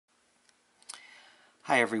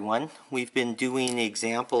Hi everyone. We've been doing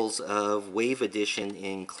examples of wave addition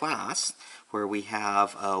in class where we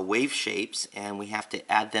have wave shapes and we have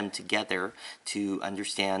to add them together to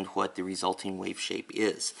understand what the resulting wave shape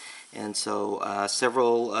is. And so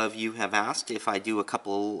several of you have asked if I do a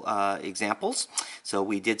couple examples. So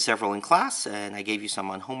we did several in class and I gave you some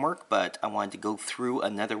on homework, but I wanted to go through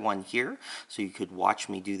another one here so you could watch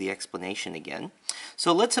me do the explanation again.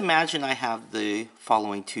 So let's imagine I have the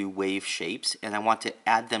following two wave shapes and I want to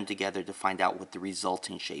add them together to find out what the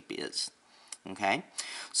resulting shape is. Okay,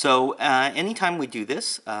 so anytime we do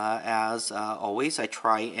this, as always, I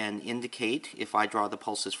try and indicate, if I draw the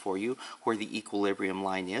pulses for you, where the equilibrium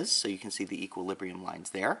line is, so you can see the equilibrium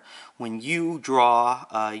lines there. When you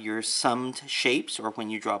draw your summed shapes, or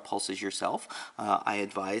when you draw pulses yourself, I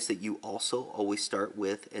advise that you also always start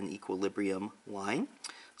with an equilibrium line.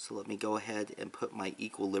 So let me go ahead and put my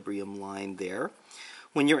equilibrium line there.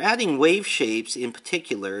 When you're adding wave shapes in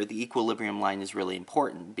particular, the equilibrium line is really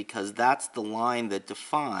important because that's the line that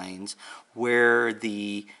defines where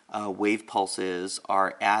the wave pulses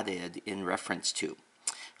are added in reference to.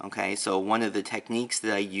 Okay, so one of the techniques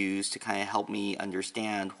that I use to kind of help me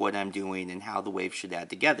understand what I'm doing and how the waves should add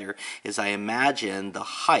together is I imagine the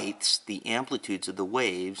heights, the amplitudes of the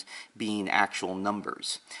waves being actual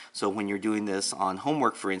numbers. So when you're doing this on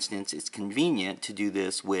homework, for instance, it's convenient to do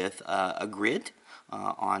this with a grid.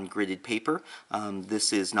 On gridded paper.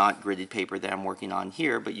 This is not gridded paper that I'm working on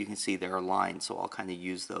here, but you can see there are lines, so I'll kind of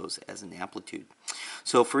use those as an amplitude.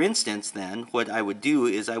 So for instance then, what I would do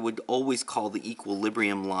is I would always call the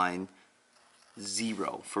equilibrium line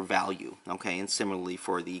 0 for value, okay, and similarly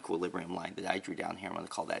for the equilibrium line that I drew down here, I'm going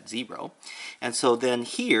to call that 0. And so then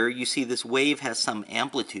here you see this wave has some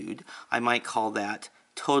amplitude. I might call that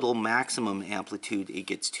total maximum amplitude it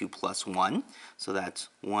gets to plus 1. So that's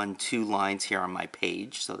 2 lines here on my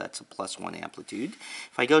page, so that's a plus 1 amplitude.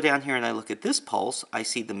 If I go down here and I look at this pulse, I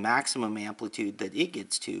see the maximum amplitude that it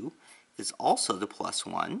gets to is also the plus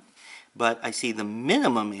 1, but I see the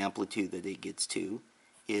minimum amplitude that it gets to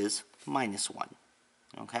is minus 1.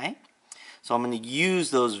 Okay? So I'm going to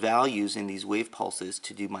use those values in these wave pulses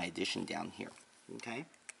to do my addition down here. Okay?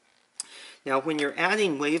 Now when you're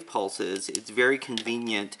adding wave pulses, it's very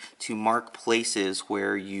convenient to mark places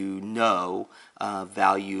where you know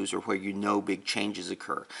values or where you know big changes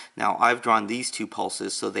occur. Now I've drawn these two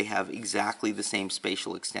pulses so they have exactly the same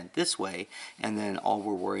spatial extent this way, and then all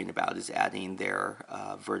we're worrying about is adding their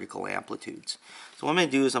vertical amplitudes. So what I'm going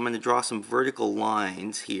to do is I'm going to draw some vertical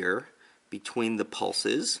lines here between the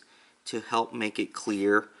pulses to help make it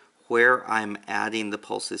clear where I'm adding the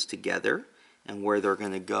pulses together and where they're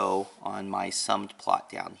going to go on my summed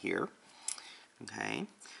plot down here. Okay,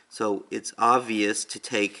 so it's obvious to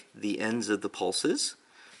take the ends of the pulses.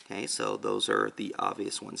 Okay, so those are the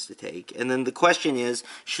obvious ones to take. And then the question is,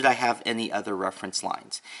 should I have any other reference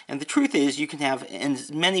lines? And the truth is, you can have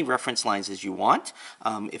as many reference lines as you want.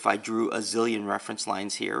 If I drew a zillion reference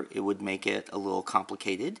lines here, it would make it a little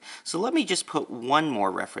complicated. So let me just put one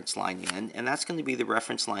more reference line in, and that's going to be the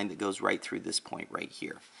reference line that goes right through this point right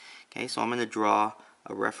here. Okay, so I'm going to draw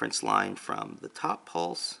a reference line from the top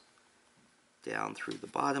pulse down through the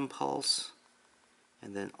bottom pulse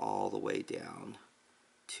and then all the way down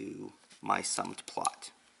to my summed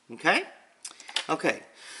plot. Okay? Okay,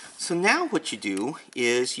 so now what you do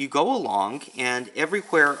is you go along, and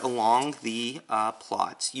everywhere along the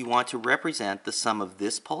plots you want to represent the sum of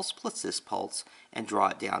this pulse plus this pulse and draw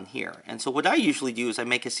it down here. And so what I usually do is I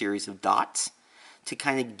make a series of dots to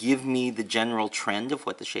kind of give me the general trend of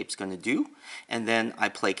what the shape's going to do, and then I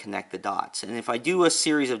play connect the dots. And if I do a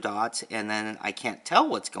series of dots and then I can't tell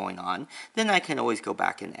what's going on, then I can always go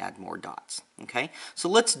back and add more dots. Okay, so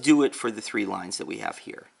let's do it for the 3 lines that we have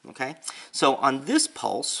here. Okay, so on this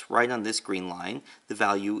pulse, right on this green line, the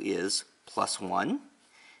value is plus 1,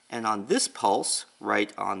 and on this pulse,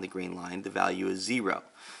 right on the green line, the value is 0.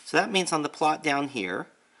 So that means on the plot down here,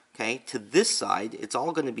 okay, to this side, it's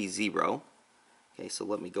all going to be 0. Okay, so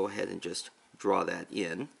let me go ahead and just draw that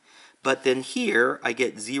in. But then here I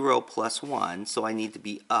get 0 plus 1, so I need to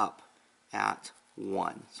be up at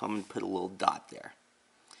 1. So I'm going to put a little dot there.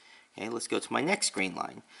 Okay, let's go to my next green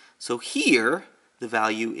line. So here the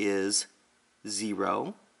value is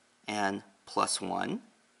 0 and plus 1.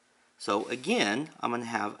 So again, I'm going to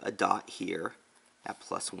have a dot here at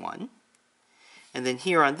plus 1. And then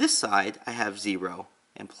here on this side I have 0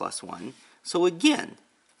 and plus 1. So again,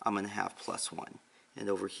 I'm going to have plus 1. And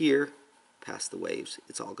over here, past the waves,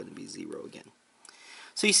 it's all going to be 0 again.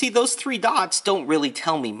 So you see, those 3 dots don't really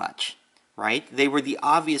tell me much, right? They were the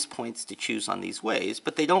obvious points to choose on these waves,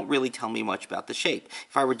 but they don't really tell me much about the shape.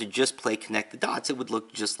 If I were to just play connect the dots, it would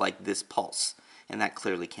look just like this pulse. and that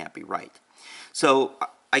clearly can't be right. So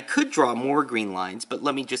I could draw more green lines, but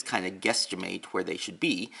let me just kind of guesstimate where they should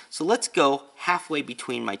be. So let's go halfway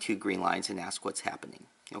between my two green lines and ask what's happening.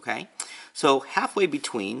 Okay? So halfway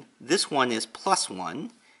between, this one is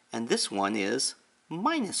 +1, and this one is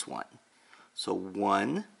 -1. So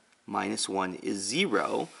 1 minus 1 is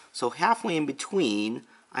 0. So halfway in between,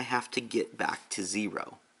 I have to get back to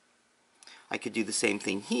 0. I could do the same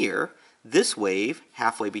thing here. This wave,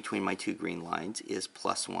 halfway between my two green lines, is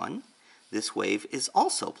 +1. This wave is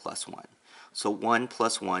also +1. So 1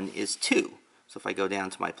 plus 1 is 2. So if I go down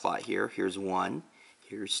to my plot here, here's 1,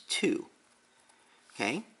 here's 2.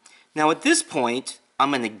 Okay? Now at this point,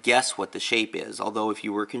 I'm going to guess what the shape is. Although if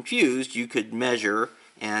you were confused, you could measure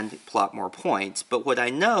and plot more points. But what I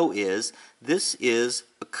know is this is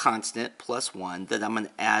a constant +1 that I'm going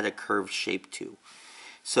to add a curved shape to.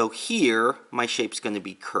 So here, my shape's going to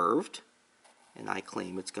be curved, and I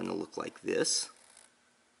claim it's going to look like this.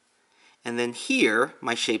 And then here,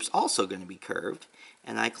 my shape's also going to be curved,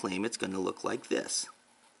 and I claim it's going to look like this.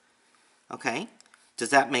 Okay?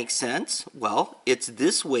 Does that make sense? Well, it's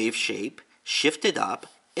this wave shape shifted up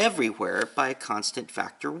everywhere by a constant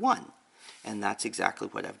factor 1. And that's exactly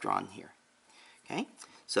what I've drawn here. Okay?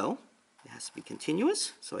 So, it has to be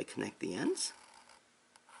continuous, so I connect the ends.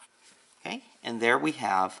 Okay? And there we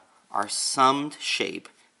have our summed shape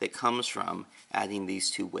that comes from adding these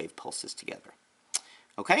two wave pulses together.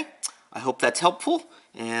 Okay? I hope that's helpful,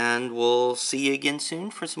 and we'll see you again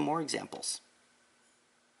soon for some more examples.